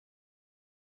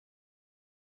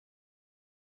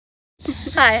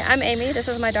Hi, I'm Amy. This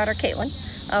is my daughter, Katelyn.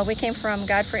 We came from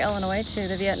Godfrey, Illinois to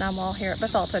the Vietnam Wall here at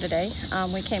Bethalto today.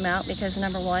 We came out because,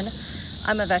 number one,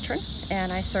 I'm a veteran,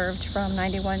 and I served from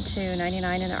 91 to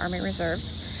 99 in the Army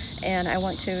Reserves, and I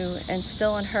want to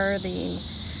instill in her the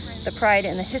pride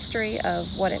and the history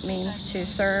of what it means to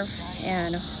serve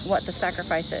and what the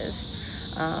sacrifice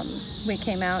is. We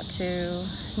came out to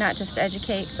not just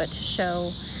educate, but to show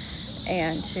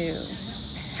and to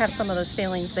have some of those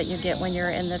feelings that you get when you're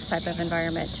in this type of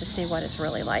environment, to see what it's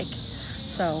really like.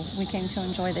 So we came to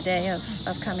enjoy the day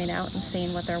of coming out and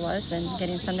seeing what there was and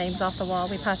getting some names off the wall.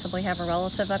 We possibly have a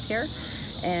relative up here,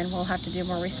 and we'll have to do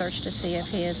more research to see if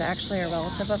he is actually a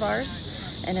relative of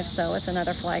ours, and if so, it's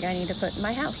another flag I need to put in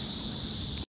my house.